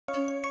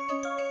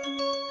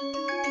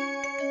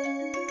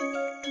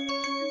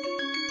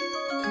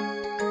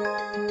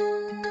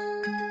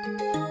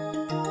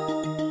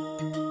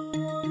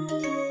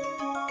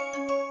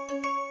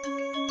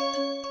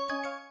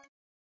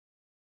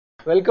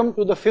Welcome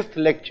to the fifth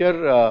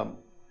lecture,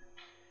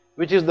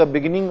 which is the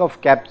beginning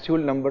of capsule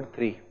number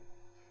 3.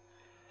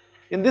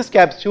 In this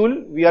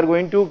capsule, we are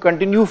going to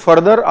continue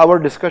further our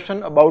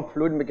discussion about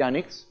fluid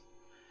mechanics.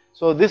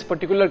 So, this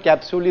particular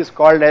capsule is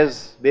called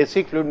as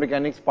Basic Fluid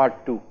Mechanics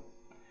Part 2.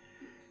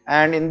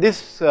 And in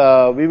this,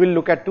 we will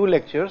look at two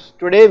lectures.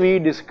 Today, we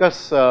discuss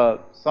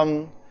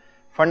some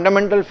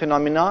fundamental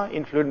phenomena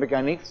in fluid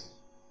mechanics.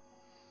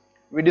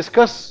 We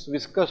discuss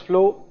viscous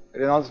flow,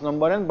 Reynolds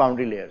number and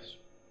boundary layers.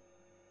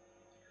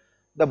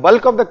 The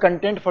bulk of the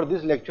content for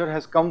this lecture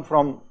has come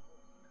from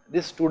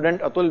this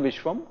student Atul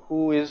Vishwam,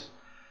 who is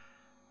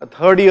a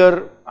third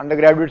year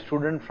undergraduate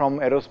student from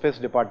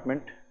aerospace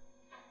department.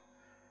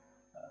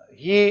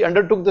 He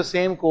undertook the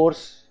same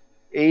course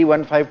AE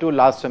 152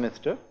 last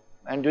semester,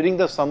 and during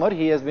the summer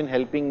he has been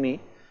helping me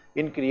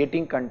in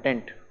creating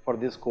content for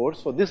this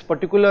course. So, this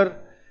particular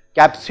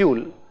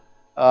capsule,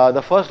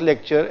 the first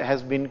lecture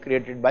has been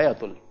created by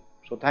Atul.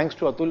 So, thanks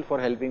to Atul for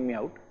helping me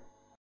out.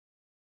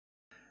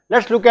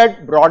 Let us look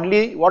at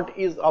broadly what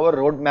is our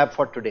roadmap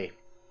for today.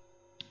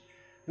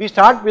 We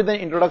start with an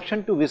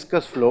introduction to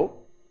viscous flow,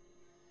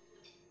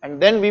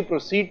 and then we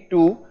proceed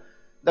to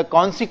the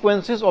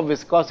consequences of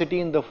viscosity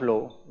in the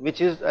flow,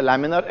 which is a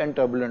laminar and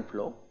turbulent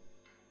flow.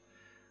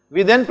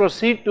 We then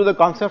proceed to the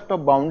concept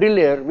of boundary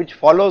layer, which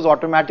follows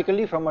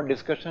automatically from a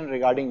discussion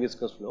regarding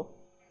viscous flow.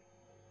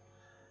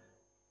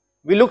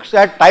 We look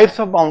at types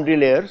of boundary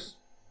layers.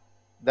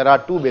 There are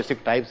two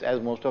basic types,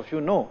 as most of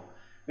you know.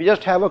 We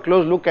just have a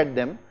close look at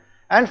them.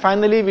 And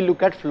finally, we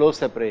look at flow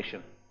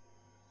separation.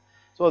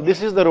 So,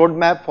 this is the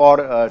roadmap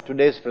for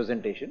today's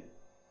presentation.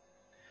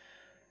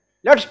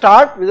 Let us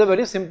start with a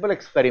very simple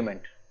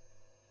experiment.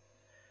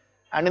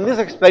 And in this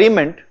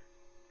experiment,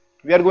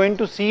 we are going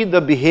to see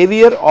the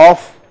behavior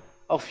of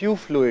a few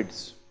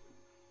fluids.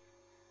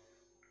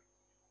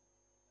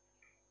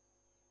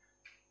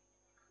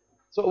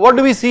 So, what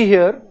do we see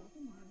here?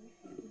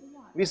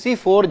 We see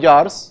 4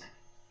 jars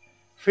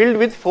filled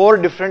with 4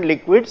 different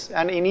liquids,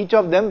 and in each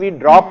of them we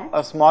drop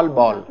a small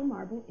ball. Drop a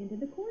marble into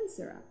the corn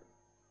syrup.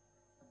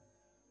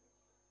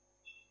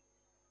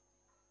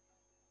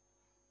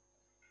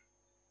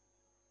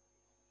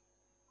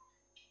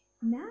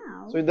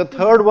 Now, so in the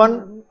third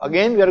one,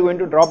 again we are going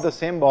to drop the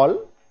same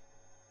ball.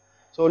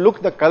 So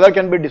look, the color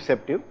can be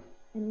deceptive.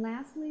 And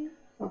lastly,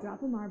 we'll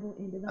drop a marble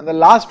into the. And the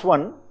last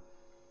one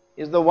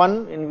is the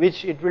one in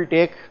which it will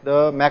take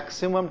the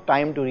maximum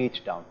time to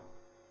reach down.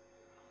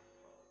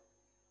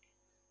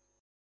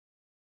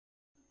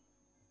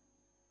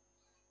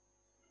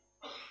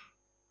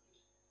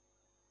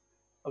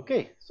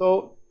 Okay,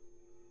 so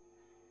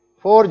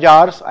 4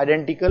 jars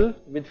identical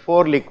with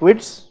 4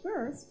 liquids.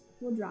 First,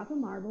 we'll drop a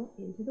marble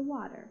into the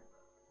water.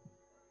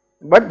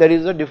 But there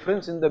is a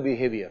difference in the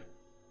behavior.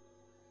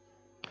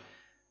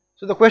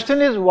 So the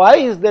question is, why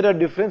is there a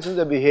difference in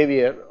the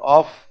behavior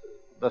of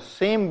the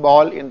same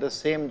ball in the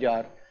same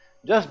jar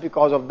just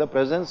because of the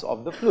presence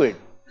of the fluid?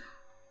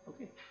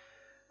 Okay.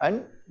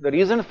 And the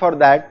reason for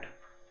that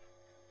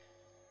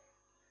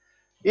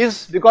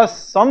is because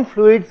some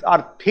fluids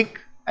are thick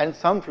and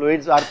some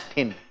fluids are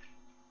thin.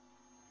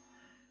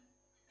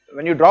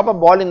 When you drop a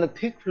ball in a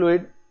thick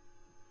fluid,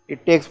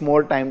 it takes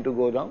more time to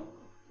go down.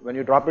 When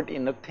you drop it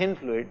in a thin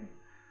fluid,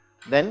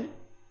 then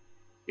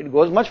it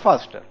goes much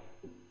faster.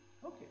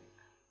 Okay.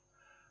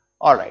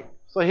 Alright,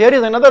 so here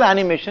is another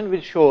animation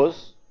which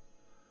shows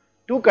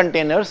 2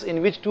 containers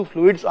in which 2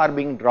 fluids are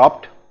being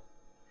dropped.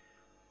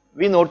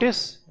 We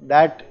notice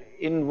that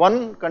in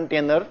one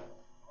container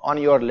on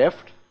your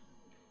left,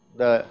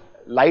 the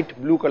light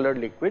blue colored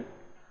liquid,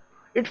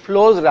 it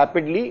flows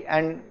rapidly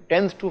and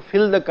tends to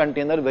fill the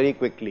container very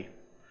quickly.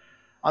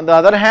 On the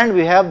other hand,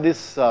 we have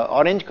this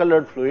orange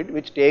colored fluid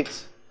which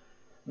takes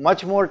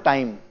much more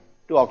time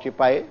to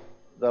occupy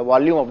the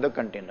volume of the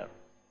container.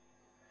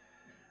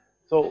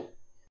 So,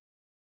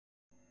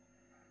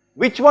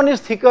 which one is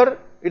thicker?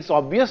 It is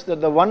obvious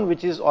that the one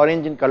which is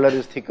orange in color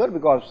is thicker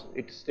because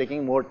it is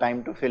taking more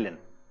time to fill in.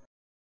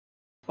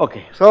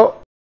 Okay,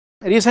 so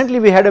recently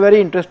we had a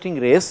very interesting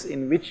race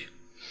in which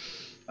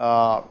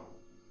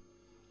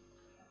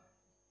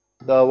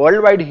the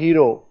worldwide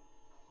hero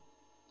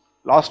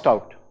lost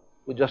out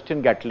to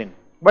Justin Gatlin.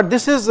 But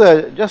this is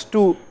just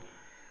to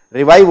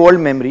revive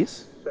old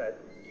memories.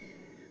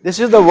 This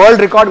is the world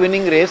record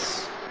winning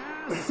race.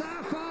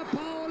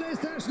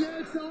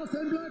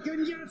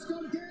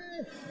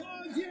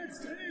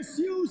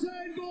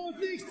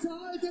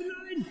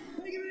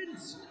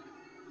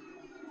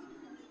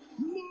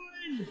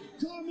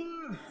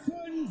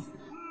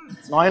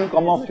 Nine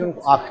comma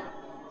 58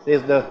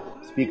 says the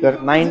speaker,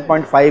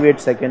 9.58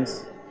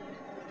 seconds.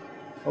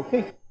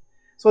 Okay.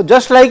 So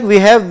just like we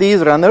have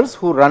these runners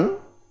who run,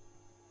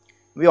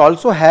 we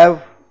also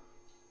have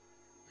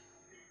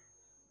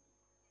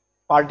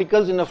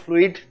particles in a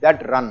fluid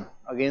that run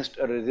against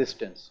a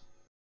resistance.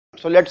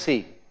 So let us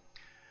see,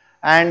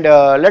 and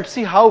let us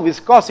see how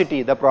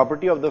viscosity, the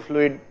property of the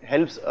fluid,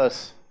 helps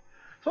us.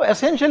 So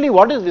essentially,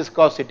 what is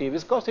viscosity?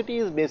 Viscosity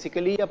is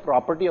basically a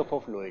property of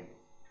a fluid,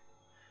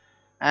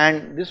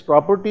 and this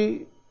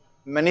property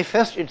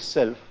manifests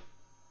itself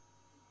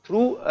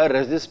through a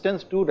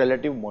resistance to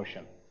relative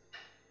motion,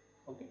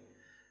 okay,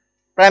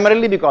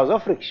 primarily because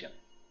of friction.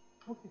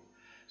 Okay.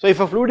 So,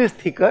 if a fluid is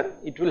thicker,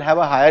 it will have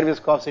a higher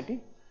viscosity.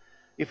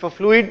 If a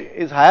fluid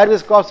is higher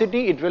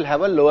viscosity, it will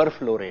have a lower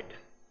flow rate.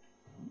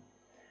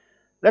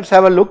 Let us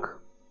have a look.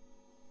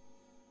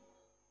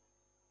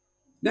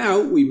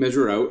 Now we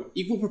measure out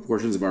equal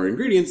proportions of our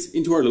ingredients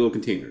into our little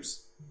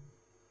containers.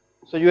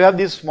 So, you have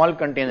these small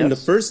containers. In the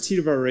first heat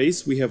of our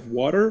race, we have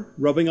water,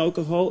 rubbing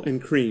alcohol,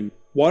 and cream.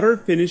 Water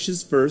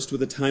finishes first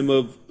with a time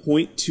of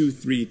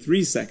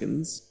 0.233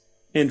 seconds,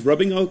 and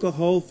rubbing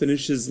alcohol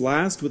finishes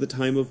last with a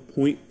time of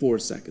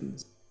 0.4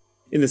 seconds.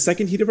 In the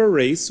second heat of our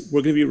race,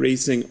 we're going to be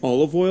racing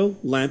olive oil,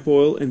 lamp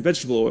oil, and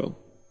vegetable oil.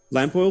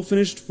 Lamp oil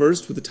finished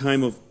first with a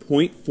time of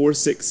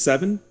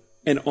 0.467,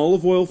 and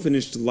olive oil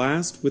finished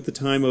last with a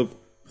time of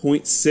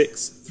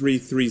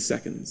 0.633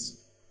 seconds.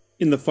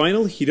 In the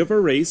final heat of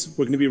our race,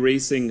 we're going to be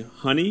racing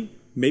honey,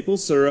 maple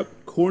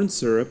syrup, corn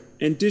syrup,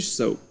 and dish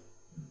soap.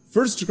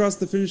 First across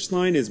the finish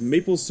line is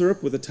maple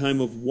syrup with a time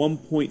of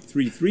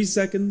 1.33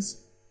 seconds,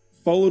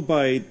 followed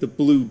by the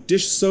blue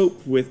dish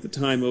soap with a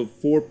time of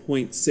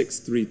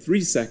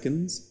 4.633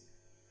 seconds.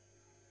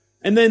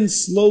 And then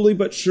slowly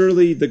but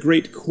surely the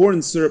great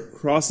corn syrup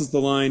crosses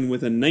the line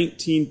with a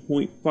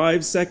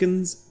 19.5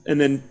 seconds, and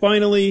then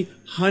finally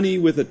honey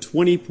with a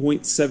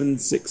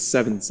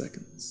 20.767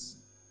 seconds.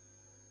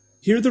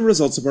 Here are the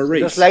results of our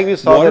race. Just like we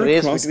saw Water the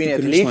race crossed between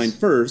the finish line athletes,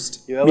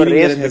 first, you have a meaning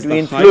race that it has the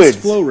between highest fluids.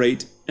 flow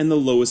rate and the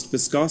lowest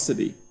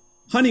viscosity.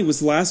 Honey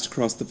was last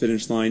across the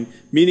finish line,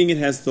 meaning it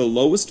has the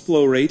lowest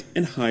flow rate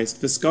and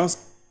highest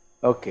viscosity.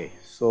 Okay,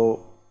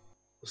 so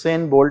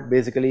Usain Bolt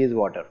basically is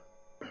water,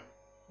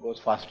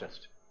 goes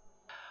fastest.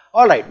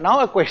 Alright,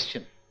 now a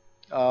question.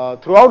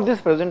 Throughout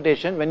this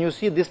presentation, when you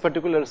see this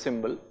particular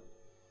symbol,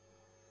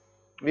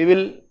 we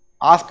will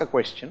ask a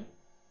question,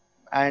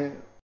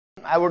 and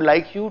I would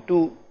like you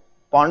to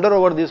ponder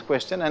over this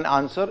question and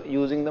answer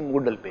using the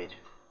Moodle page.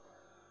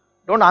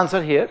 Don't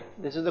answer here,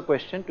 this is the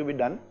question to be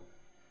done.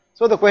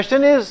 So the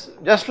question is,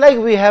 just like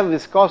we have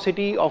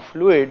viscosity of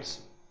fluids,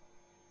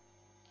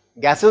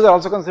 gases are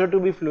also considered to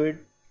be fluid.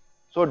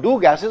 So do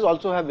gases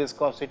also have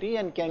viscosity,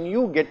 and can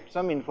you get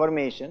some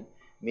information,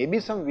 maybe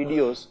some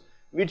videos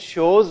which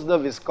shows the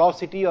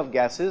viscosity of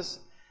gases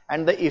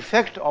and the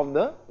effect of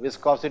the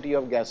viscosity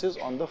of gases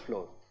on the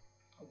flow.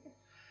 Okay.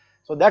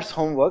 So that's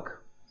homework.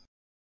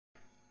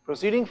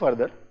 Proceeding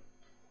further.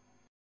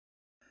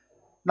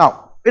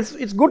 Now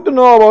it's good to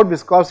know about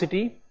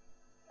viscosity,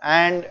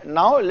 and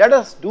now let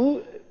us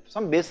do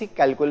some basic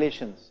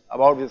calculations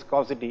about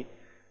viscosity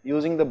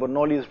using the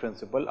Bernoulli's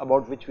principle,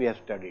 about which we have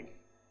studied.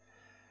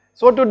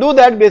 So to do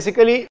that,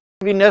 basically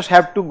we just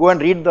have to go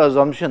and read the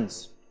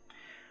assumptions.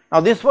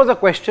 Now this was a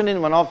question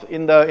in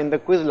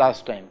the quiz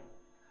last time.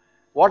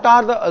 What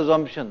are the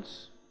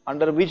assumptions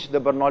under which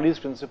the Bernoulli's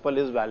principle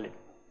is valid?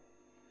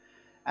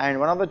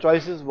 And one of the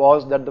choices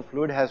was that the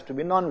fluid has to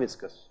be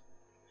non-viscous.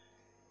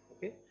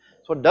 Okay.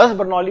 So does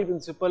Bernoulli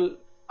principle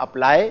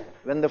apply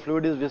when the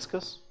fluid is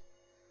viscous?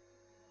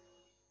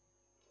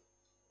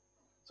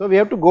 So we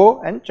have to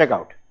go and check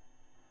out.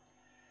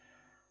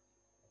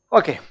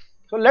 Okay,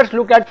 so let us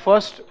look at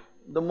first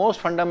the most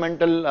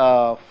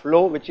fundamental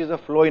flow, which is a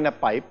flow in a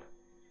pipe.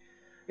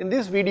 In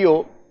this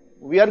video,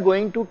 we are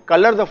going to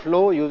color the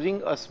flow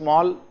using a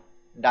small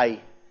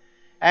dye,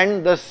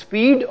 and the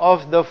speed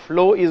of the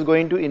flow is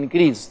going to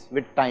increase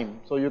with time.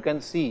 So you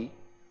can see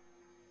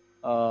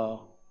the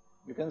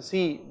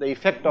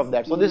effect of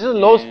that. So this is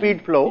low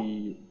speed flow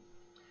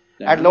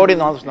at low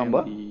Reynolds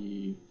number,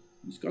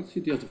 which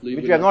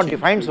we have not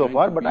defined so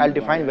far, but I will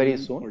define very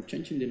soon.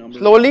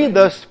 Slowly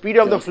the speed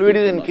of the fluid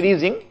is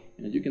increasing.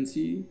 And you can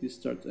see this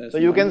starts as so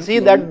you can see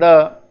that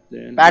the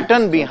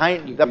pattern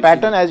behind, the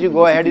pattern as you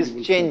go ahead is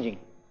changing.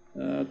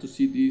 To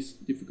see this,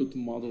 difficult to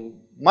model.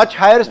 Much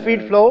higher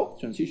speed flow,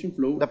 transition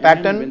flow, the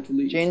pattern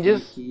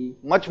changes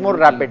much more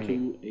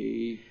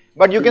rapidly.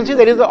 But you can see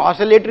there is an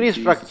oscillatory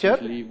structure,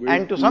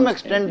 and to some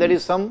extent there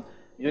is some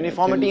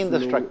uniformity in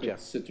the structure.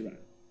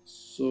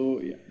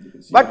 So, yeah,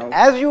 but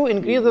as you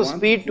increase the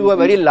speed to a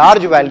very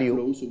large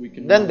value,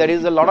 then there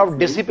is a lot of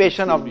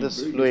dissipation of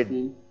this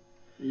fluid,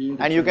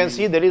 and you can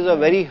see there is a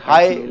very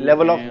high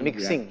level of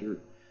mixing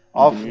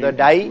of the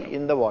dye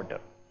in the water.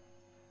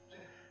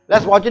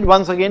 Let's watch it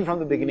once again from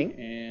the beginning.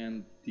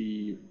 And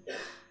the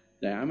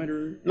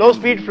diameter. Low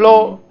speed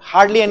flow,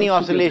 hardly any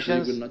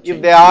oscillations.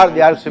 If they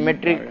are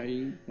symmetric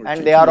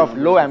and they are of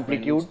low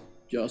amplitude.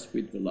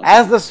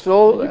 As the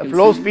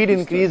flow speed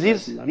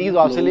increases, these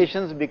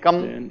oscillations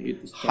become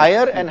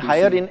higher and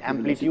higher in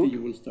amplitude.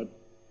 You will start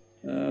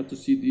to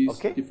see these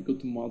difficult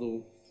to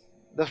model.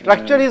 The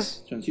structure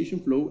is transition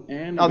flow,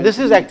 and now this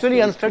is actually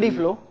unsteady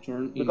flow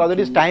because it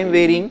is time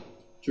varying.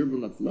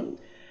 Turbulent flow.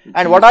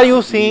 And what are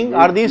you seeing?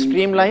 Are these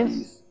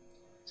streamlines,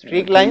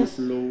 streak lines,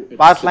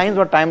 path lines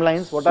or time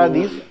lines? What are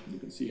these? You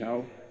can see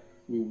how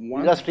we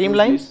want these are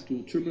streamlines.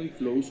 to turbulent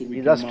flow, so we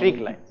these can are streak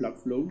lines. Plug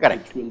flow,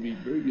 correct. Which will be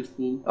very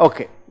useful.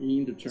 Okay.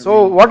 In determining,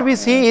 so what we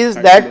see is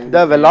that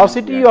the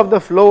velocity of the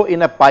flow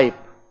in a pipe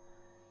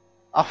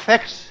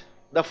affects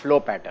the flow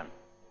pattern.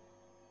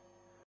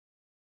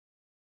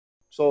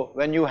 So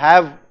when you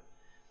have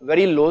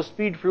very low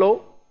speed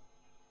flow,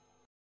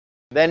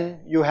 then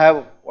you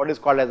have what is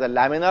called as a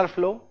laminar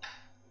flow,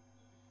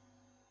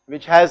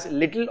 which has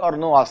little or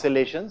no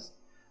oscillations.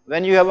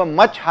 When you have a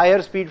much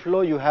higher speed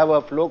flow, you have a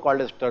flow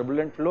called as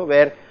turbulent flow,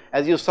 where,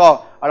 as you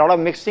saw, a lot of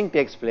mixing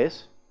takes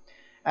place,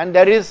 and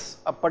there is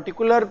a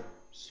particular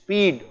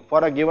speed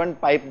for a given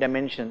pipe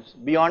dimensions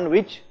beyond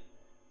which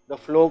the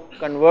flow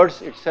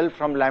converts itself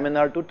from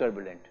laminar to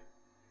turbulent.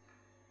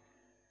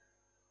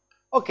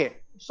 Okay,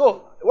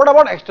 so what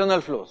about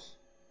external flows?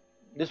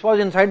 This was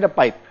inside the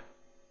pipe.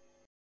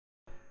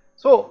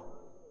 So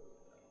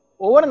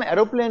over an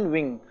aeroplane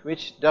wing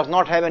which does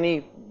not have any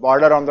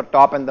border on the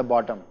top and the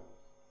bottom,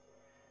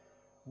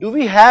 do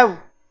we have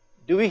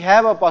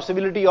a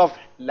possibility of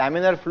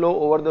laminar flow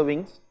over the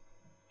wings?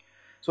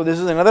 So this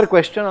is another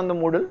question on the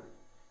Moodle.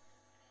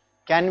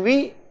 Can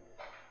we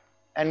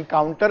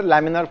encounter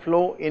laminar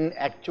flow in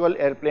actual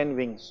airplane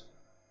wings?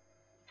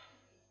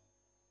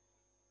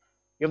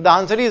 If the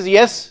answer is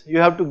yes, you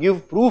have to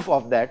give proof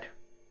of that.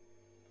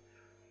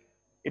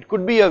 It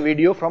could be a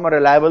video from a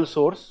reliable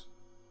source,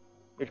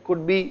 it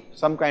could be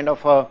some kind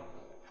of a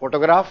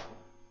photograph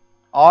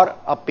or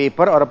a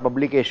paper or a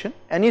publication,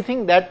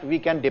 anything that we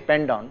can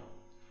depend on.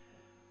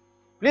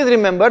 Please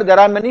remember, there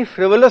are many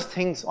frivolous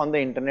things on the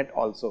internet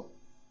also.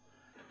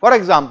 For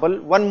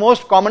example, one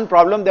most common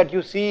problem that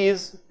you see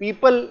is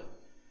people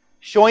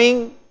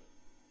showing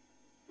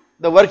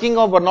the working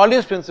of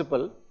Bernoulli's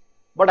principle,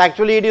 but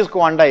actually it is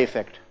Coanda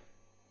effect.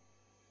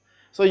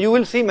 So you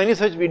will see many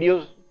such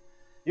videos.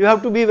 You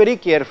have to be very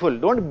careful.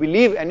 Don't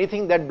believe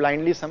anything that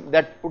blindly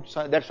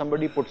that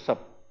somebody puts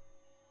up.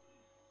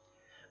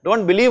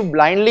 Don't believe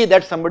blindly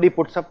that somebody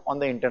puts up on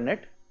the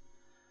internet.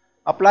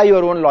 Apply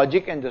your own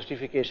logic and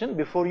justification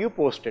before you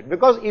post it,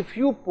 because if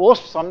you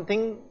post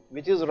something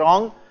which is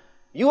wrong,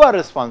 you are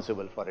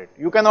responsible for it.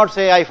 You cannot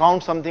say, I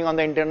found something on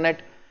the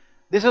internet.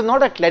 This is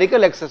not a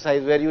clerical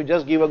exercise where you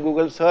just give a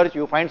Google search,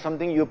 you find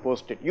something, you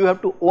post it. You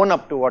have to own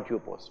up to what you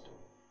post.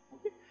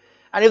 Okay?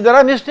 And if there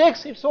are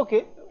mistakes, it's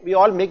okay. We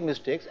all make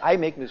mistakes. I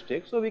make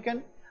mistakes, so we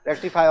can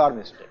rectify our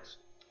mistakes.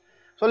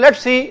 So let's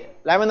see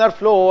laminar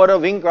flow over a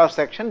wing cross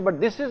section,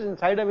 but this is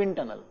inside a wind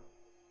tunnel.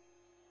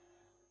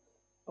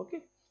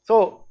 Okay.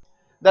 So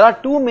there are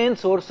two main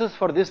sources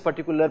for this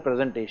particular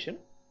presentation.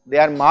 They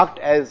are marked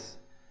as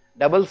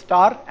double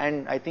star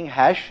and I think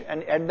hash,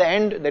 and at the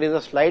end there is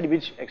a slide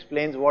which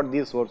explains what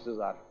these sources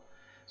are.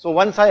 So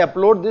once I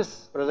upload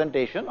this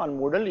presentation on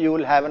Moodle, you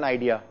will have an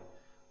idea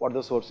what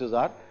the sources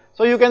are.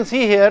 So you can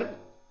see here,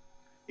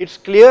 it's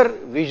clear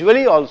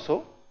visually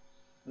also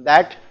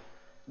that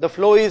the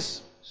flow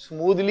is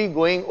smoothly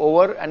going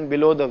over and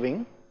below the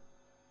wing,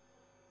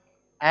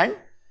 and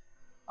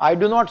I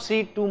do not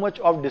see too much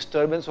of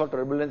disturbance or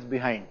turbulence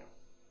behind.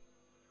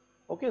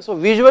 Okay, so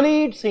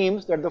visually it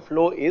seems that the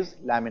flow is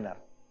laminar.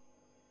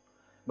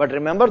 But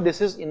remember,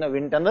 this is in a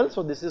wind tunnel,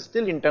 so this is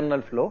still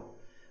internal flow.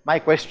 My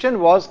question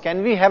was,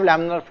 can we have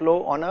laminar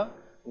flow on a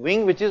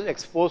wing which is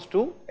exposed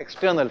to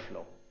external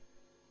flow?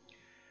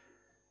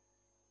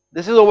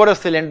 This is over a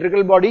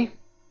cylindrical body.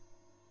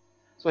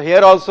 So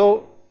here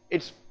also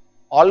it's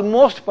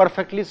almost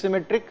perfectly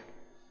symmetric.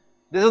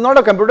 This is not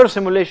a computer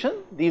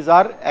simulation, these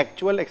are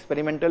actual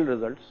experimental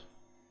results,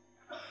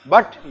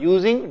 but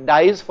using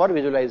dies for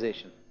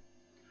visualization.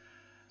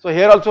 So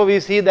here also we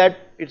see that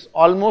it's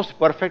almost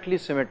perfectly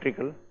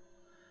symmetrical.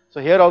 So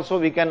here also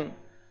we can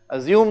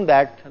assume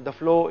that the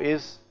flow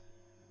is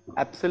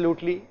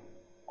absolutely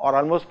or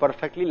almost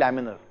perfectly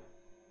laminar.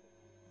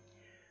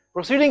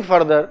 Proceeding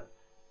further,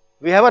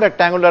 we have a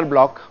rectangular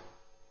block,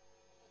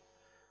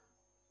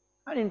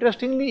 and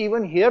interestingly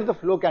even here the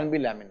flow can be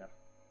laminar.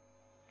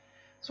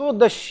 So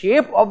the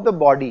shape of the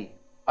body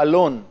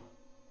alone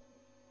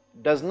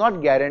does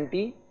not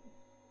guarantee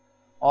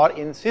or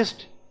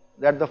insist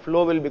that the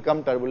flow will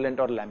become turbulent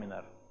or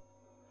laminar.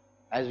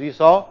 As we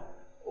saw,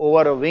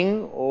 over a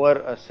wing, over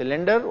a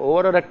cylinder,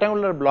 over a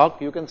rectangular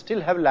block, you can still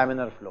have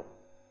laminar flow.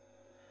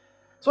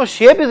 So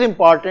shape is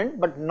important,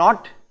 but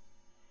not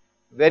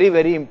very,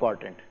 very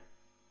important.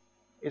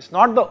 It's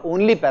not the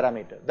only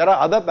parameter. There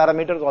are other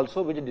parameters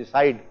also which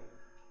decide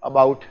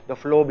about the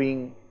flow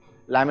being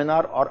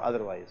laminar or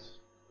otherwise.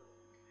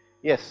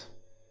 Yes,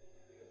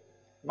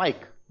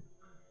 Mike.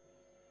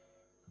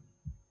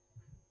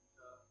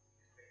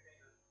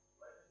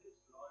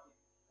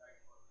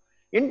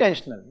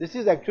 Intentional. This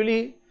is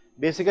actually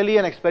basically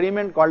an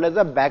experiment called as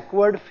a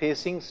backward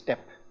facing step.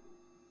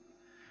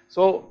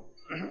 So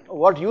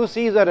what you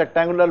see is a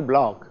rectangular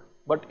block,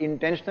 but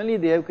intentionally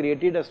they have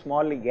created a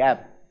small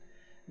gap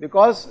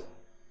because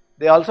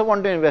they also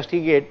want to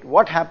investigate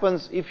what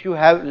happens if you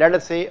have, let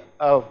us say,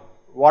 a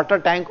water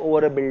tank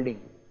over a building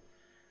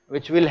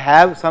which will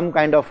have some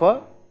kind of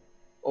a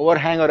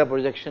overhang or a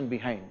projection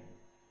behind.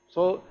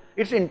 So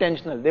it's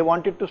intentional. They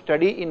wanted to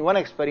study in one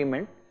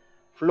experiment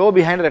flow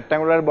behind a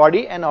rectangular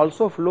body and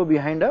also flow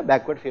behind a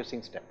backward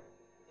facing step.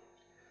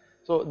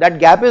 So that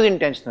gap is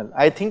intentional.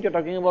 I think you're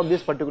talking about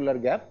this particular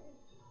gap.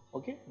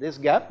 Okay, this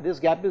gap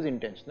is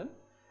intentional.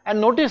 And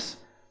notice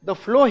the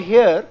flow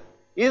here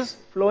is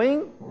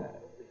flowing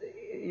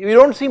you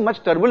do not see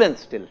much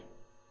turbulence still.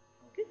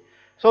 Okay.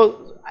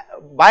 So,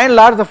 by and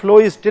large the flow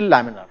is still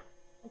laminar.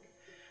 Okay.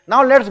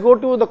 Now, let us go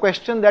to the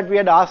question that we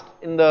had asked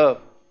in the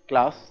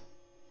class.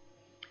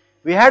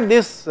 We had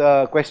this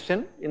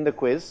question in the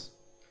quiz,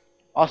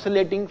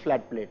 oscillating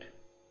flat plate.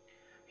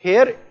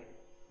 Here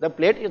the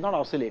plate is not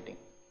oscillating,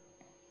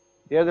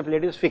 here the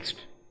plate is fixed,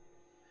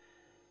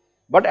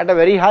 but at a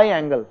very high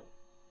angle,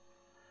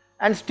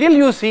 and still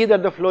you see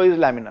that the flow is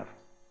laminar.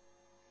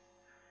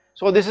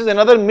 So this is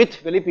another myth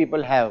many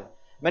people have.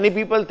 Many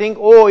people think,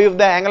 oh, if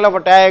the angle of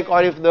attack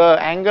or if the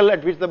angle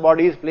at which the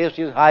body is placed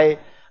is high,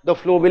 the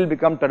flow will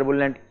become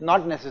turbulent.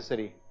 Not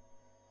necessary.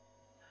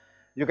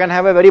 You can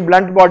have a very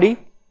blunt body,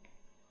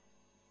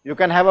 you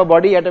can have a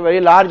body at a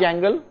very large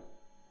angle,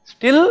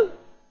 still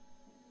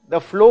the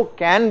flow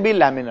can be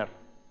laminar.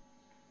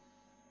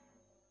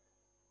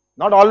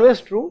 Not always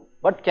true,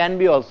 but can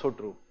be also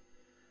true.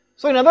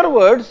 So in other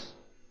words,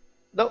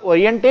 the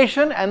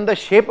orientation and the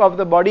shape of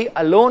the body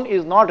alone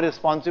is not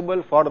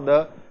responsible for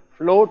the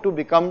flow to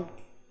become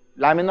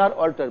laminar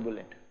or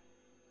turbulent.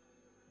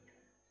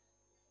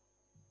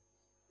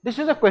 This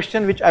is a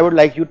question which I would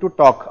like you to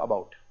talk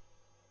about.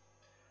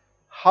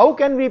 How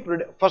can we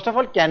predict, first of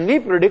all, can we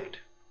predict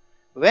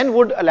when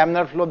would a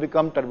laminar flow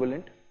become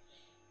turbulent?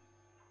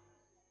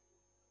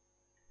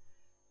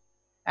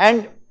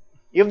 And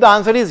if the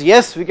answer is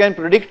yes, we can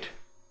predict,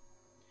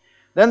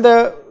 then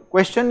the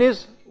question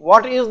is,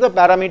 what is the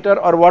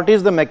parameter or what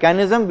is the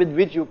mechanism with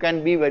which you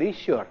can be very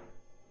sure?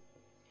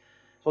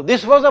 So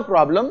this was a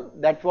problem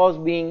that was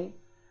being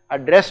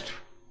addressed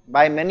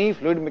by many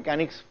fluid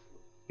mechanics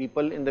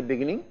people in the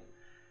beginning,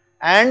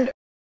 and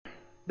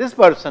this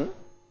person,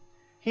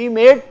 he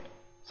made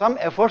some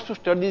efforts to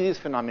study these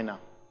phenomena,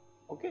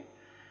 okay,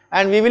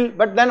 and we will,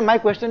 but then my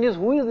question is,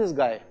 who is this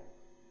guy?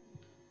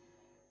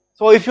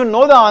 So if you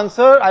know the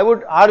answer, I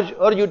would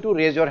urge you to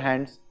raise your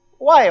hands.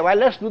 Why? Well,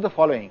 let us do the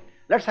following.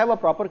 Let us have a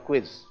proper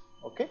quiz,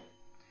 okay.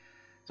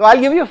 So I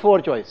will give you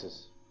 4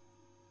 choices,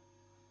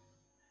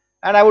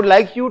 and I would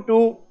like you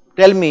to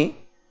tell me,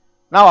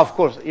 now of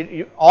course,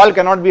 all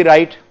cannot be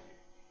right,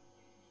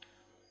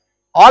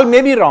 all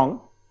may be wrong,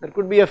 there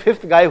could be a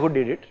 5th guy who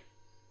did it,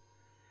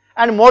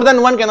 and more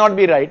than one cannot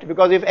be right,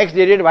 because if X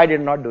did it, Y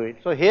did not do it.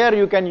 So here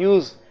you can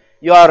use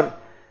your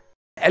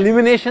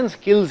elimination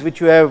skills which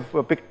you have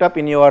picked up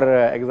in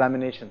your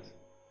examinations.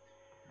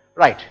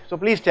 Right, so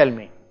please tell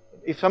me.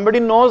 If somebody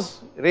knows,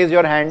 raise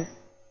your hand,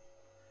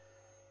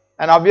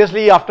 and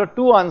obviously after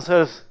 2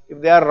 answers,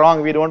 if they are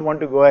wrong, we do not want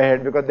to go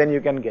ahead, because then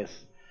you can guess.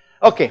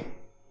 Okay,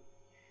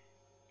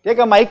 take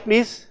a mic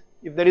please,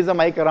 if there is a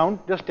mic around,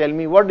 just tell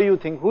me, what do you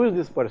think, who is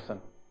this person?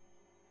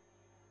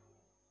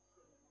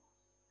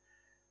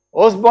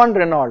 Osborne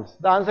Reynolds.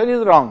 The answer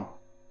is wrong.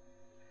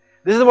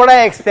 This is what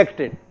I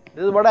expected.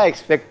 This is what I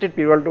expected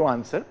people to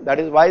answer. That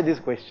is why this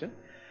question.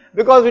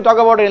 Because we talk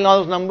about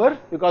Reynolds number,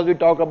 because we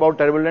talk about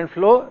turbulent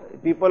flow,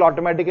 people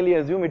automatically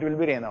assume it will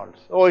be Reynolds.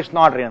 Oh, it's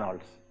not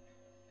Reynolds.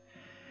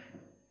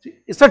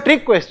 It's a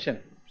trick question.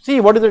 See,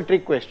 what is the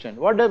trick question?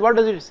 What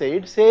does it say?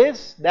 It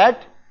says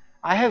that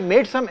I have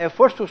made some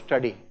efforts to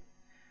study.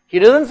 He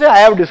doesn't say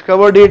I have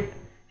discovered it.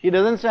 He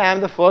doesn't say I am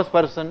the first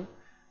person.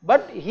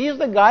 But he is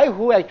the guy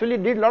who actually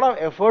did a lot of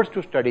efforts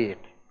to study it.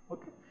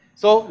 Okay.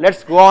 So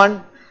let's go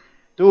on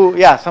to,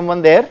 yeah,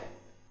 someone there.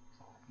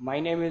 My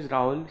name is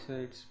Rahul, so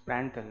it's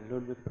Prantl,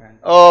 Ludwig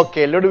Prantl.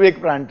 Okay, Ludwig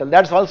Prantl.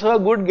 That's also a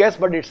good guess,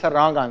 but it's a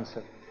wrong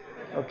answer.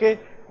 Okay,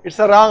 it's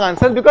a wrong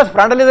answer because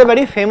Prantl is a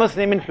very famous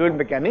name in fluid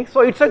mechanics.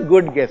 So it's a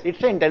good guess.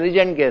 It's an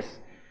intelligent guess.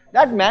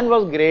 That man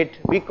was great.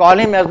 We call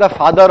him as the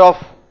father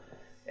of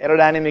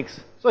aerodynamics.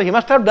 So he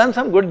must have done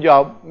some good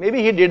job.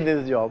 Maybe he did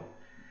this job.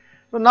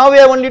 So now we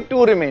have only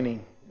 2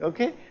 remaining.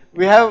 Okay,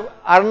 we have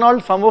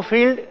Arnold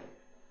Sommerfeld,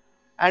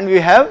 and we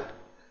have.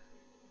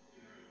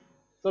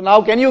 So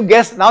now can you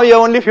guess? Now you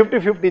have only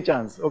 50-50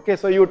 chance. Okay,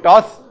 so you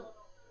toss.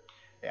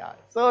 Yeah.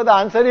 So the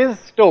answer is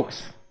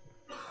Stokes.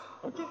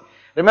 Okay.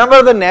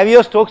 Remember the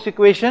Navier-Stokes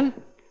equation?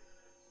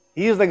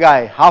 He is the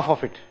guy, half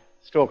of it,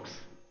 Stokes.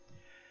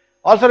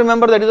 Also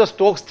remember that is a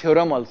Stokes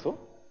theorem also.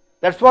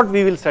 That's what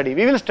we will study.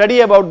 We will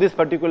study about this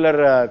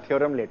particular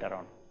theorem later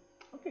on.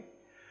 Okay.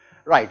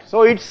 Right.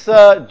 So it's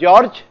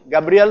George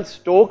Gabriel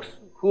Stokes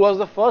who was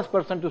the first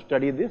person to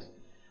study this,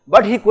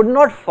 but he could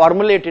not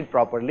formulate it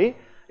properly.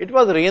 It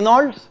was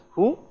Reynolds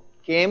who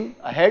came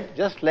ahead,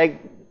 just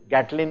like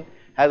Gatlin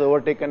has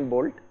overtaken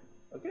Bolt.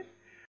 Okay.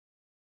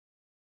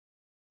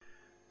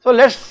 So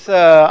let's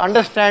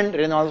understand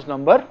Reynolds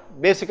number.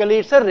 Basically,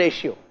 it's a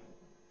ratio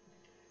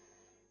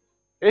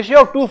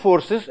of 2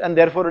 forces, and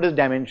therefore it is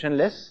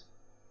dimensionless.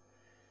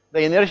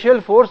 The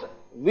inertial force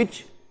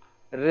which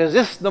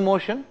resists the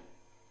motion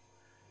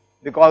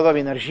because of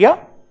inertia,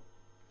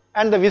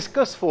 and the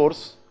viscous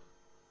force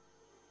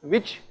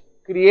which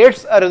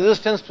creates a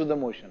resistance to the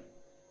motion.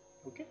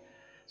 Okay.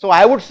 So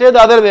I would say the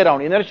other way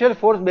around. Inertial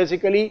force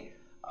basically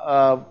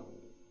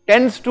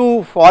tends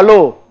to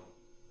follow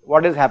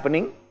what is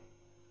happening,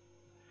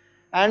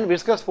 and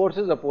viscous force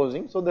is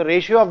opposing. So the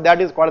ratio of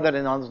that is called the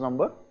Reynolds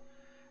number,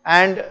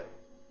 and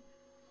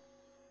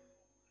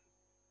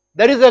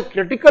there is a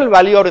critical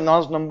value of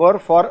Reynolds number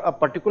for a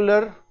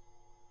particular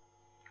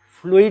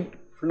fluid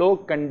flow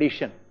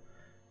condition.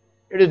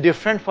 It is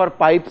different for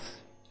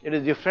pipes, it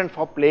is different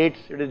for plates,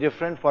 it is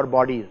different for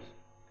bodies.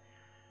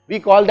 We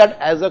call that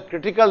as a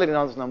critical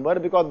Reynolds number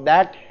because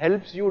that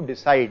helps you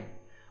decide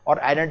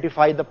or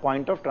identify the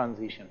point of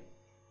transition.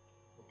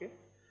 Okay.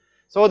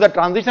 So the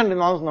transition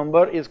Reynolds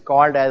number is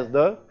called as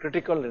the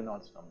critical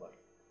Reynolds number.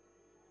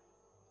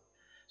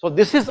 So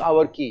this is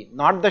our key,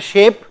 not the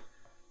shape,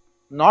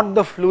 not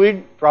the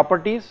fluid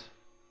properties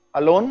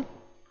alone,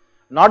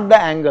 not the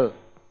angle.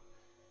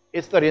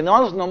 It's the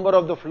Reynolds number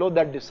of the flow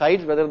that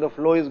decides whether the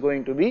flow is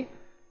going to be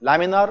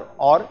laminar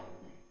or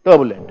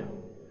turbulent.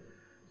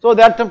 So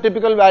there are some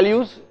typical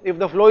values. If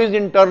the flow is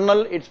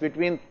internal, it's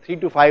between 3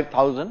 to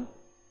 5,000.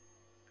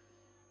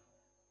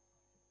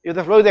 If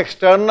the flow is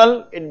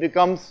external, it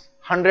becomes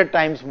 100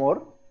 times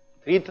more,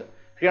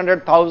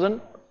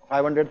 300,000,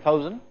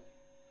 500,000.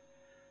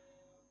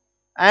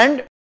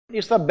 And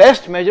it's the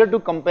best measure to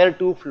compare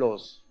two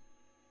flows,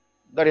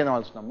 the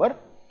Reynolds number.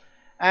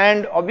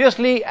 And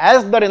obviously,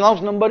 as the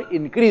Reynolds number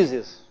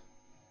increases,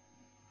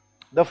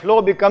 the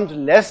flow becomes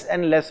less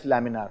and less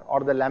laminar, or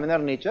the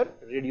laminar nature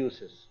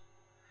reduces,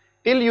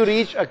 till you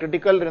reach a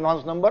critical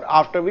Reynolds number,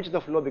 after which the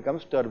flow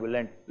becomes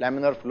turbulent,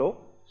 laminar flow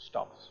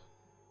stops.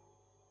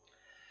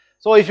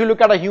 So if you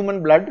look at a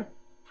human blood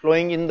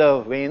flowing in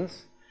the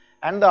veins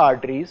and the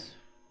arteries,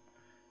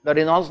 the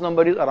Reynolds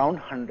number is around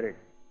 100.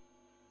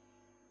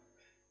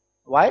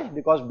 Why?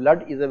 Because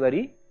blood is a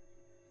very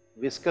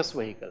viscous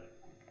vehicle,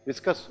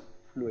 viscous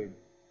fluid.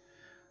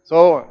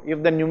 So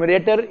if the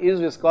numerator is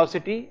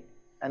viscosity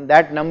and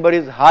that number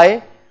is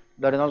high,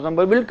 the Reynolds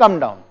number will come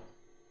down.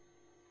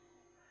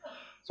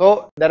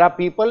 So there are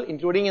people,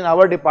 including in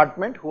our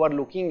department, who are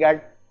looking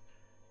at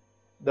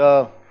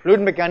the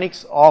fluid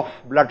mechanics of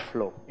blood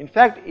flow. In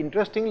fact,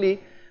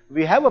 interestingly,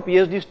 we have a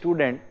PhD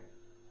student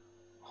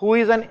who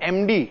is an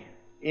MD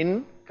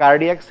in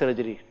cardiac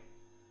surgery,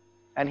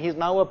 and he is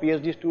now a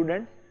PhD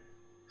student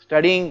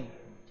studying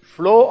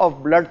flow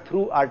of blood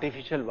through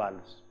artificial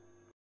valves.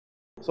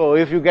 So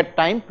if you get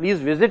time, please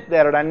visit the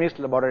aerodynamics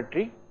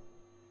laboratory.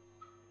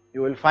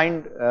 You will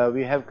find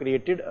we have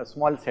created a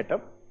small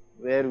setup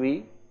where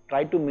we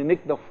try to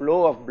mimic the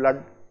flow of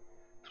blood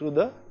through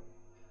the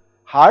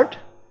heart,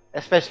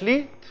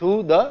 especially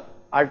through the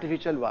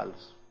artificial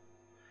valves.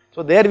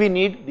 So there we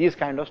need these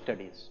kind of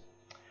studies.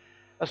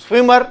 A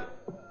swimmer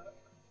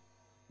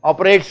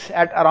operates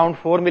at around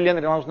 4 million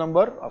Reynolds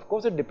number. Of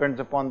course, it depends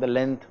upon the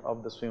length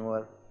of the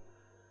swimmer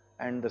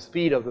and the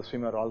speed of the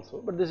swimmer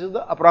also, but this is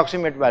the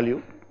approximate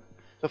value.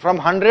 So from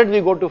 100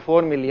 we go to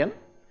 4 million.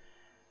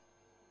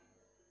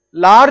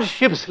 Large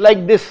ships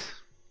like this,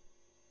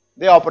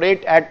 they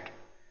operate at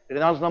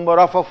Reynolds number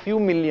of a few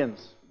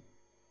millions.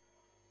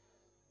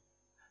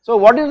 So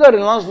what is the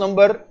Reynolds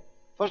number?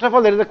 First of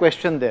all, there is a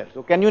question there.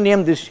 So can you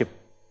name this ship?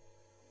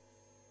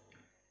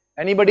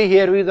 Anybody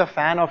here who is a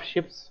fan of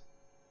ships?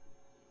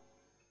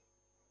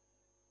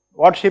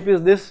 What ship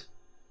is this?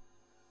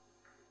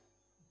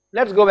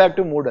 Let's go back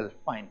to Moodle.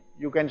 Fine.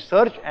 You can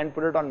search and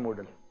put it on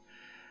Moodle.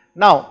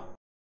 Now,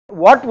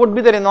 what would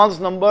be the Reynolds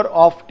number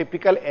of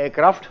typical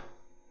aircraft?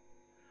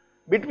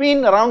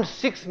 Between around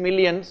 6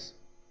 millions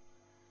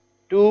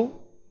to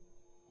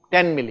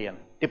 10 million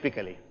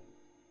typically.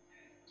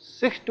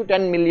 6 to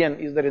 10 million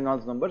is the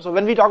Reynolds number. So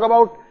when we talk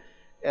about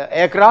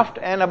aircraft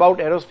and about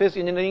aerospace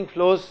engineering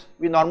flows,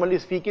 we normally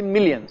speak in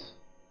millions.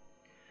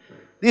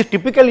 These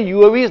typical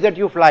UAVs that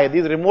you fly,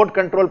 these remote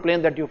control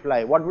planes that you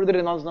fly, what would be the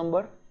Reynolds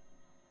number?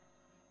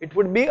 It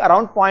would be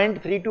around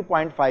 0.3 to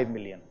 0.5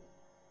 million.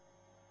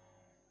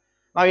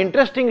 Now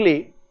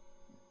interestingly,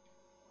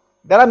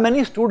 there are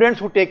many students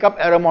who take up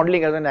aero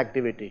modeling as an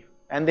activity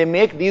and they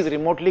make these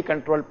remotely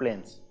controlled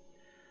planes.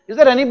 Is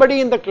there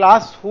anybody in the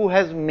class who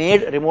has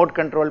made remote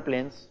control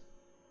planes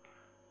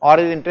or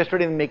is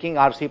interested in making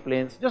RC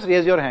planes? Just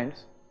raise your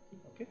hands.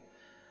 Okay.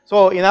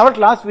 So in our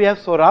class we have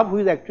Saurabh, who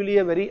is actually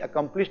a very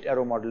accomplished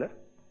aero modeler.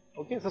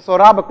 Okay. So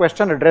Saurabh, a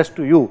question addressed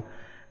to you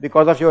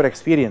because of your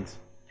experience.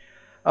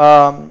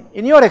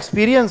 In your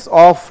experience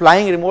of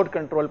flying remote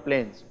control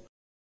planes,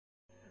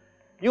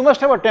 you must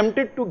have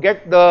attempted to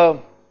get the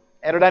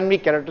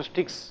aerodynamic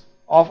characteristics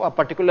of a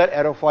particular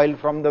aerofoil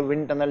from the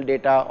wind tunnel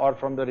data or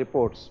from the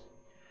reports.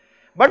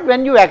 But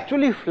when you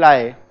actually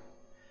fly,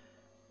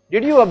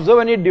 did you observe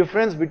any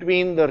difference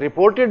between the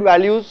reported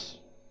values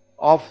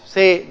of,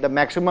 say, the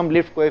maximum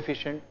lift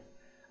coefficient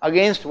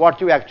against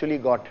what you actually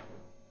got?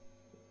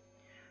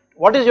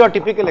 What is your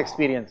typical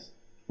experience?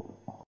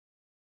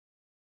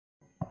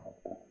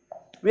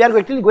 We are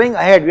actually going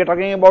ahead, we are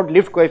talking about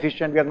lift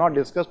coefficient, we have not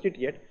discussed it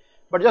yet,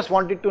 but just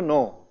wanted to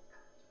know.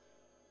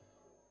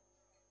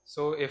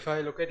 So if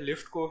I look at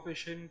lift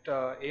coefficient,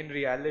 in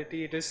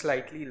reality it is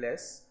slightly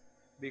less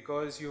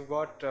because you've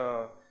got,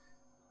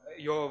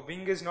 your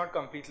wing is not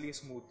completely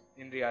smooth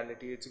in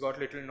reality, it's got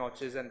little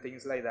notches and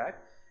things like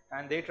that,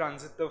 and they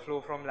transit the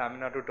flow from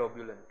laminar to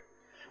turbulent.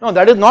 No,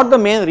 that is not the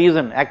main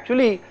reason.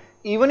 Actually,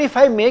 even if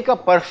I make a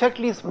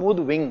perfectly smooth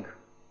wing,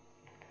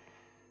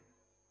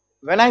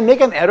 when I make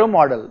an aero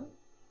model,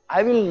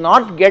 I will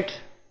not get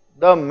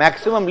the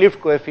maximum lift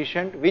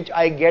coefficient which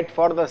I get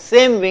for the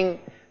same wing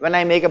when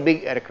I make a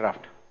big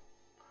aircraft.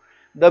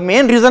 The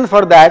main reason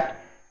for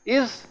that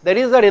is there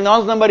is a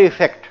Reynolds number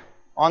effect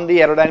on the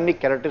aerodynamic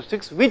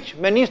characteristics which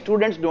many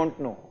students do not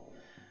know.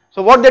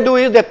 So what they do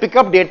is they pick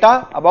up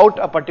data about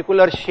a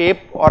particular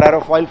shape or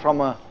aerofoil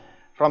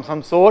from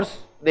some source,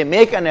 they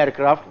make an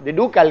aircraft, they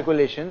do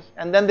calculations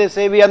and then they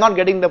say we are not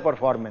getting the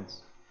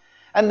performance.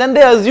 And then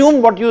they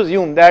assume what you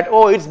assume, that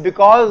oh, it's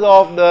because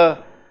of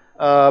the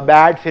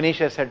bad finish,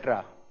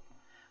 etc.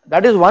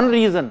 That is one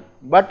reason,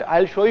 but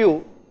I will show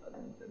you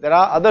there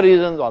are other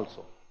reasons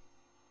also.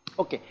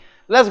 Okay,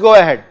 let us go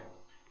ahead.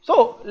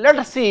 So let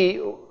us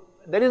see,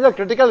 there is a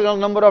critical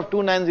Reynolds number of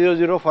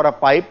 2900 for a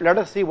pipe. Let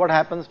us see what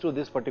happens to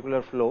this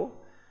particular flow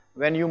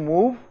when you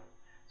move.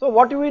 So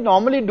what we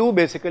normally do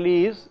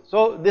basically is,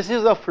 so this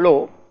is a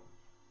flow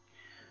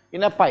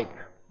in a pipe.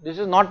 This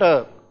is not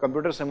a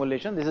computer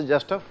simulation, this is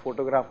just a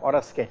photograph or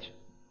a sketch.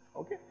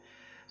 Okay.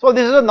 So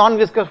this is a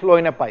non-viscous flow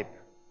in a pipe.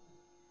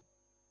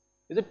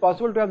 Is it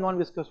possible to have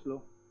non-viscous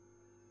flow?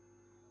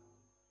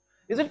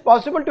 Is it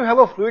possible to have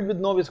a fluid with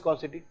no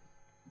viscosity?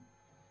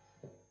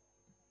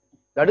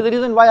 That is the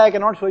reason why I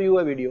cannot show you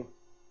a video.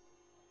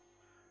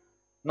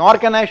 Nor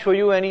can I show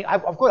you any,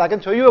 of course I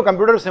can show you a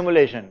computer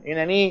simulation. In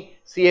any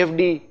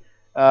CFD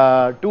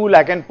tool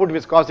I can put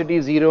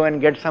viscosity 0 and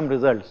get some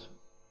results.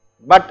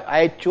 But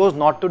I chose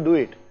not to do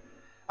it.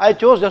 I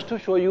chose just to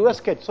show you a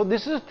sketch. So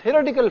this is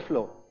theoretical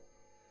flow.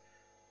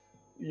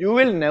 You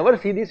will never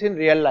see this in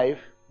real life,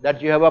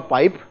 that you have a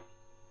pipe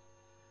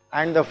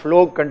and the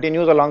flow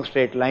continues along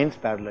straight lines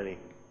parallelly.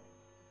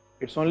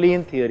 It's only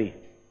in theory.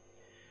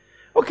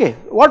 Okay,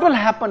 what will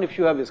happen if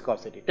you have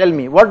viscosity? Tell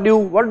me, what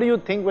do you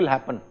think will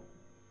happen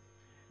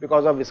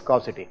because of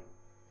viscosity?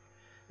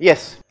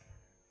 Yes.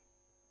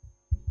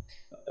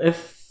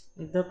 If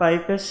the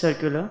pipe is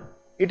circular.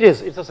 It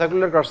is, it's a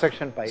circular cross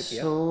section pipe.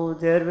 So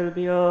there will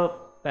be a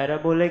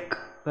parabolic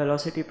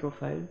velocity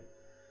profile.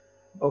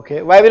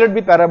 Okay, why will it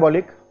be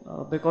parabolic?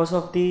 Because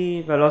of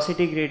the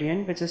velocity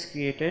gradient which is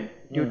created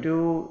due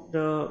to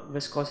the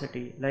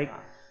viscosity, like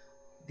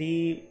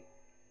the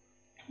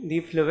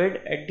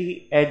fluid at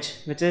the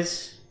edge which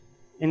is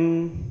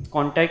in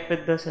contact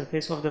with the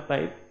surface of the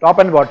pipe, top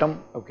and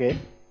bottom, okay,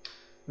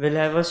 will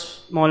have a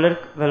smaller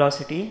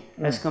velocity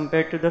as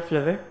compared to the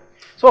fluid.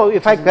 So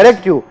if I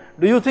correct you,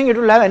 do you think it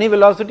will have any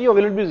velocity or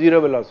will it be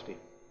zero velocity?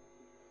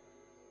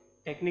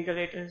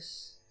 Technically it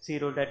is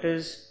zero, that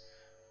is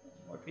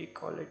what we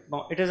call it,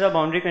 it is a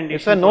boundary condition.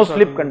 It's a no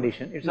slip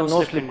condition, it's a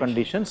no slip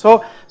condition.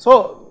 So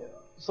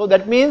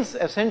that means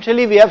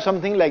essentially we have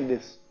something like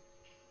this,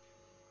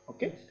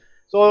 okay.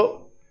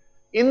 So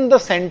in the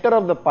center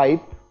of the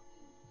pipe,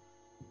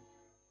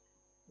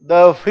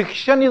 the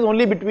friction is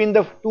only between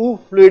the two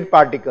fluid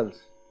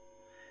particles.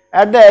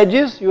 At the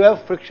edges you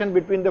have friction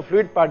between the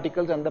fluid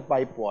particles and the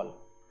pipe wall.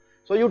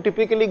 So you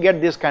typically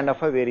get this kind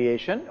of a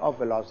variation of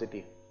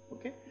velocity,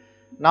 okay.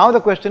 Now the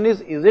question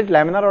is it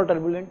laminar or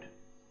turbulent?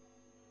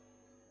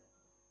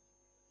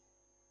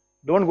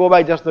 Don't go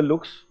by just the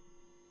looks,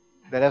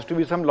 there has to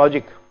be some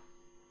logic.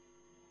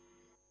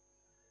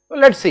 So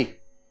let us see,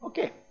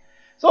 okay.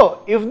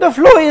 So if the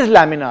flow is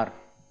laminar,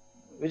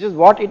 which is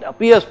what it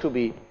appears to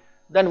be,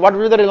 then what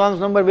will be the Reynolds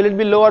number? Will it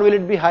be low or will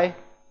it be high?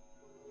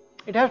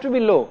 It has to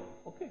be low,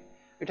 okay.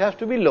 It has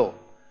to be low.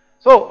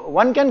 So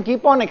one can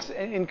keep on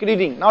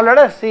increasing. Now let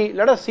us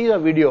see a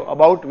video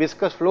about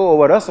viscous flow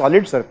over a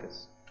solid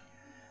surface.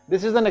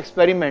 This is an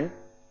experiment.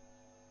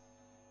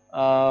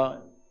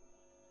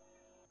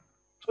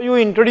 So you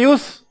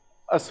introduce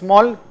a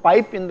small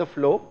pipe in the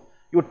flow,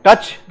 you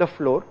touch the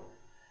floor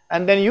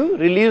and then you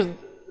release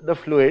the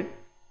fluid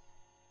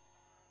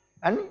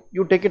and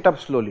you take it up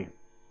slowly,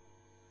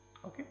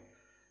 okay.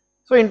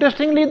 So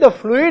interestingly, the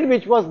fluid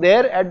which was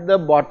there at the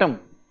bottom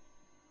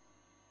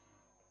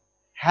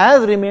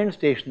has remained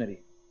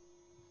stationary.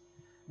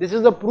 This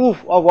is the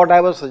proof of what I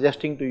was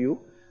suggesting to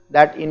you,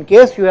 that in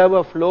case you have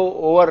a flow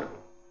over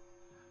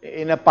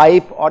in a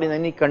pipe or in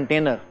any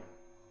container,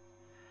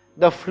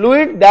 the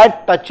fluid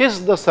that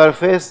touches the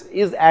surface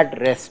is at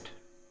rest.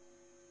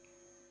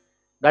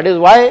 That is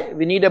why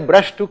we need a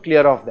brush to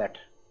clear off that.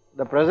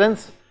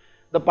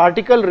 The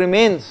particle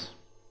remains,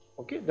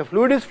 okay, the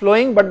fluid is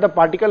flowing but the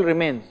particle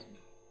remains.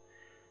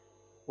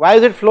 Why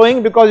is it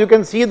flowing? Because you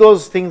can see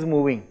those things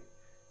moving,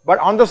 but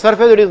on the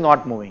surface it is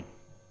not moving.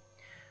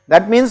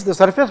 That means the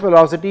surface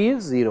velocity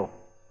is 0,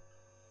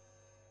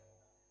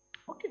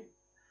 okay.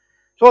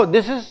 So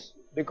this is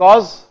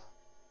because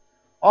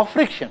of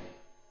friction,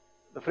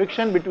 the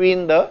friction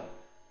between the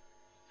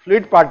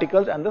fluid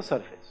particles and the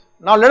surface.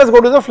 Now let us go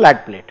to the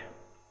flat plate.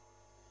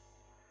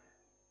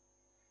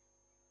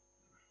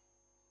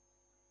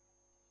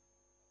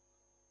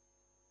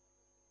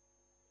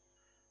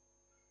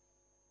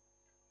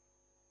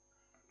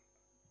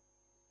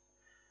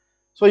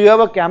 So you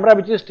have a camera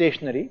which is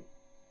stationary,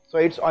 so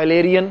it's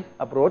Eulerian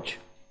approach,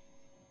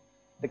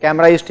 the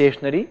camera is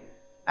stationary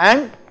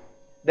and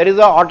there is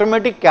an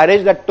automatic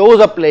carriage that tows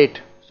a plate.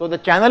 So the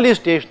channel is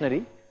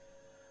stationary,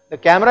 the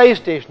camera is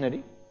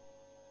stationary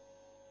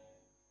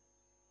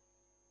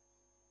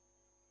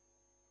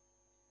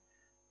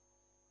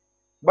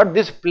but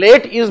this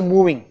plate is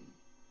moving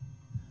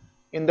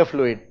in the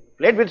fluid,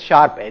 plate with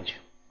sharp edge.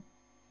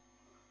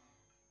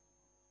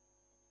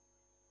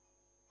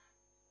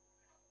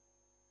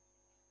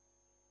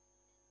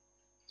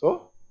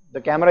 So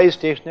the camera is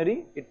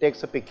stationary, it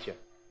takes a picture.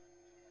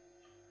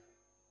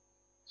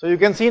 So you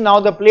can see now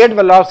the plate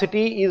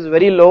velocity is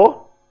very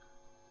low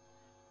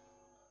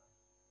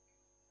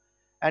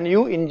and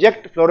you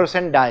inject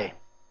fluorescent dye.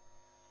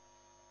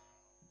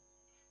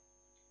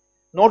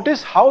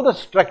 Notice how the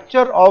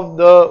structure of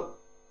the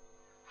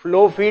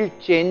flow field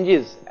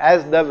changes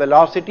as the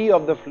velocity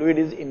of the fluid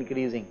is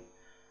increasing,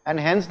 and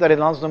hence the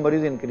Reynolds number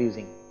is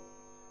increasing.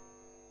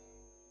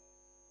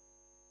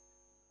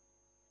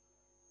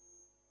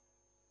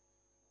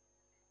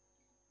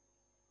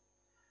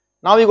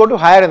 Now we go to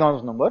higher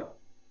Reynolds number.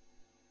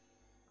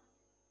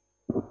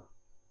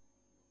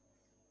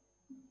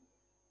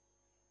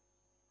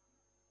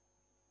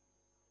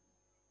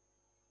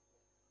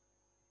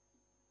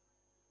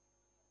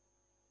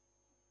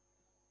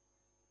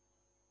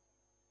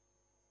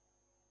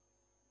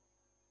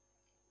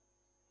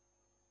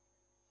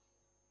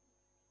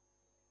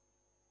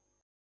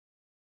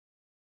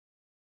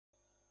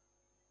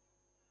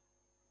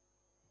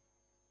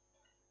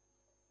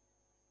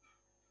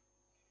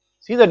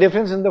 See the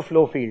difference in the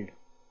flow field.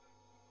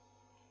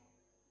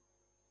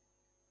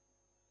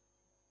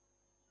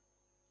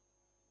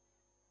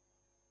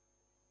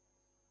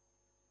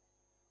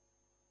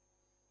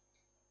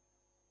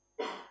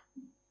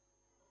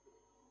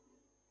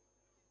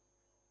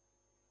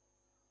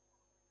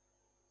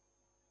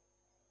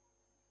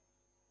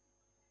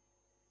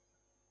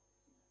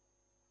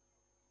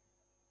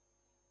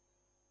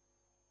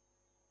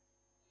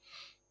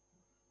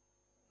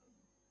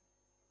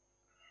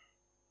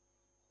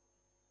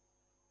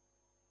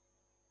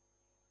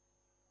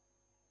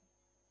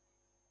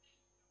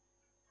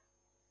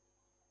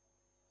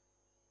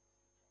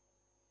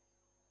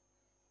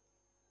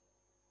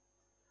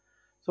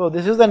 So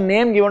this is the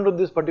name given to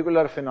this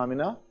particular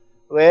phenomena,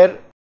 where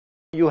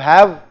you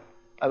have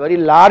a very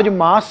large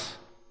mass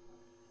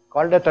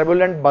called a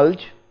turbulent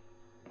bulge,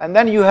 and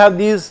then you have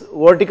these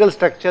vertical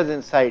structures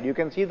inside. You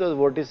can see those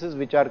vortices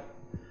which are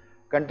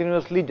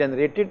continuously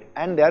generated,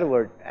 and they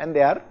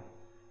are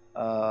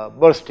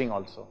bursting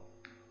also.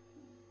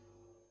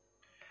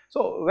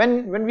 So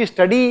when we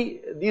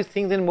study these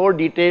things in more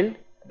detail,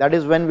 that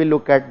is when we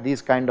look at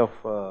these kind of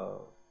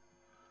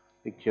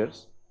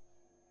pictures.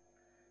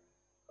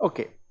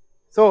 Okay,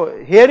 so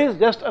here is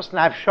just a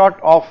snapshot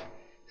of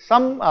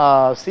some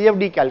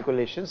CFD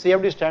calculation.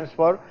 CFD stands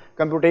for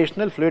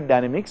computational fluid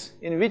dynamics,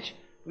 in which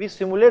we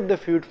simulate the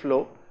fluid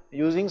flow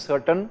using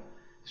certain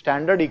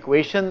standard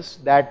equations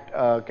that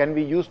can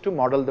be used to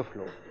model the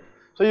flow.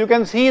 So you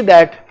can see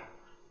that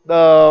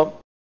the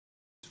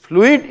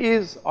fluid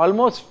is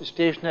almost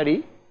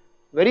stationary,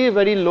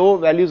 very low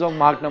values of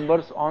Mach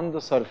numbers on the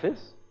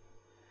surface,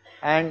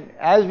 and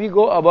as we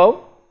go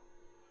above,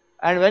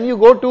 and when you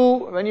go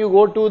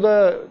to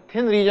the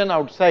thin region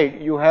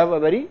outside, you have a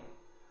very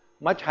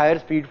much higher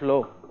speed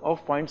flow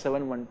of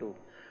 0.712.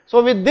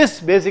 So with this,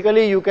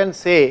 basically you can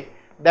say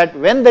that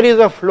when there is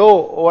a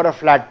flow over a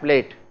flat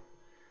plate,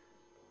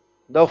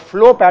 the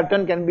flow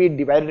pattern can be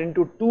divided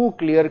into two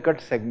clear-cut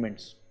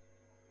segments.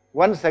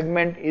 One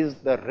segment is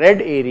the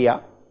red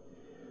area,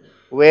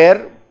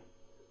 where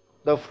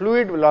the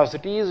fluid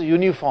velocity is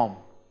uniform,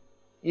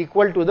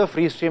 equal to the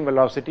free stream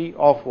velocity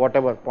of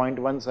whatever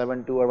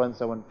 0.172 or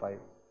 175,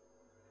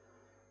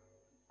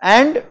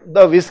 and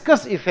the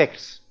viscous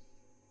effects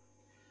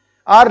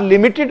are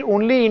limited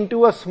only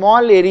into a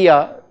small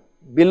area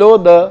below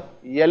the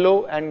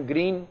yellow and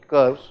green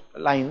curves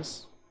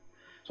lines.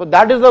 So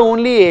that is the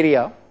only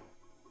area.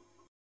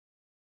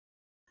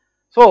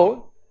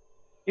 So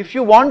if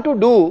you want to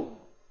do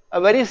a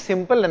very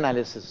simple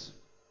analysis,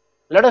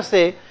 let us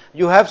say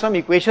you have some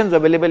equations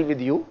available with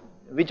you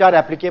which are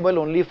applicable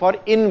only for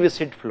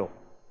inviscid flow,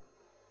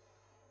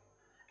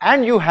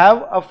 and you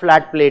have a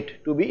flat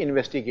plate to be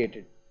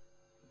investigated.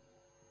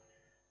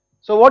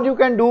 So what you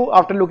can do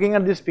after looking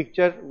at this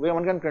picture, where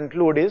one can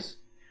conclude is,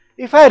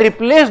 if I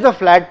replace the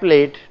flat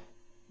plate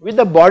with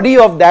the body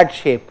of that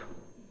shape,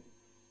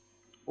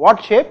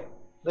 what shape?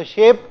 The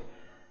shape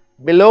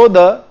below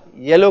the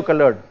yellow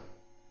colored.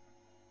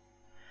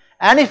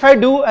 And if I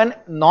do a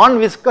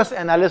non-viscous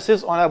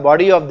analysis on a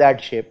body of that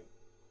shape,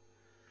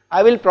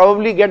 I will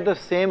probably get the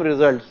same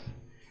results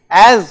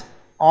as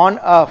on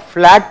a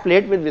flat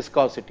plate with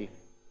viscosity,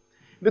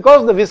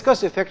 because the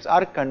viscous effects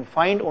are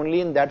confined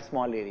only in that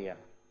small area.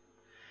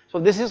 So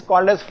this is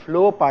called as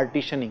flow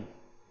partitioning,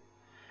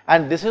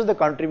 and this is the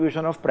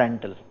contribution of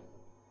Prandtl.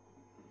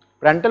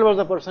 Prandtl was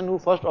the person who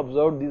first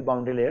observed these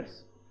boundary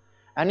layers,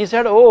 and he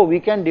said, oh, we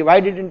can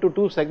divide it into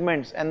two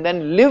segments and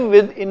then live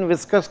with in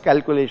viscous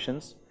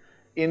calculations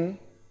in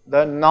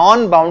the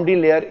non-boundary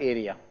layer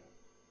area.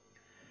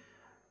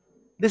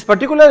 This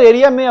particular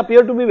area may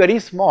appear to be very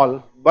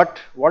small, but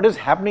what is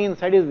happening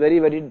inside is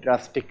very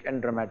drastic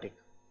and dramatic.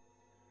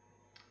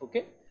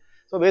 Okay,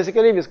 so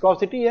basically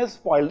viscosity has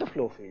spoiled the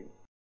flow field.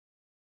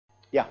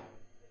 Yeah.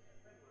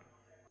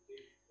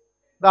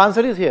 The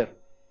answer is here.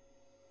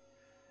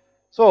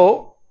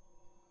 So,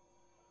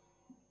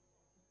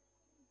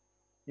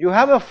 you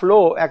have a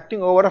flow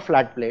acting over a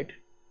flat plate,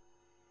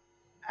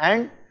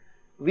 and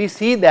we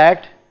see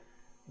that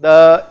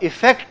the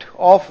effect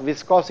of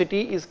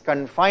viscosity is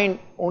confined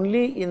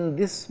only in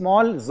this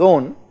small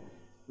zone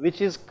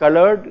which is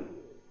colored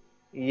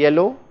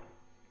yellow,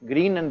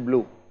 green and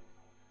blue,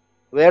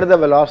 where the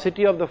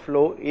velocity of the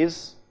flow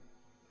is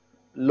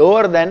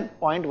lower than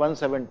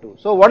 0.172.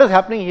 So, what is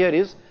happening here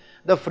is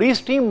the free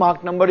stream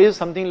Mach number is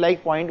something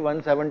like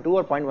 0.172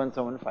 or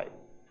 0.175.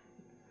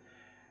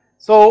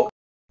 So,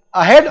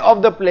 ahead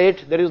of the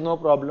plate there is no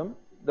problem,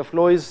 the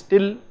flow is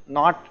still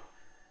not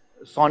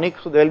sonic,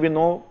 so there will be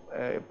no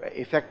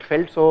effect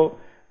felt, so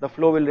the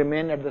flow will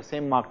remain at the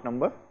same Mach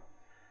number.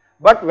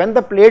 But when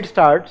the plate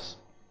starts,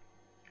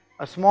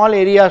 a small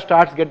area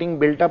starts getting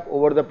built up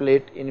over the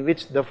plate in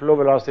which the flow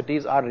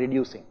velocities are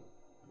reducing,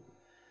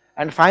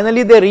 and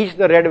finally they reach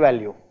the red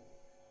value.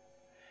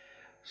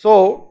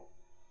 So,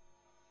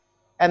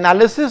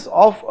 analysis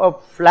of a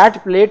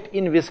flat plate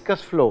in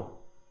viscous flow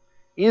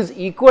is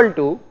equal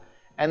to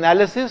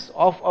analysis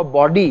of a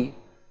body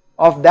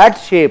of that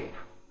shape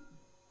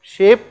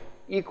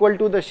equal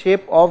to the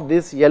shape of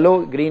this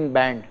yellow green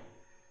band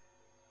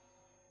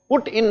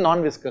put in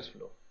non-viscous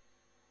flow.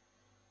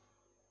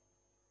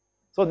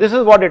 So, this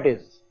is what it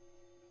is.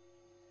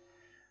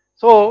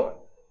 So,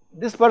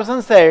 this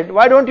person said,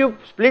 why don't you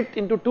split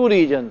into two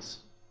regions,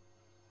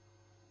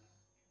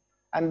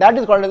 and that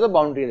is called as a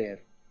boundary layer.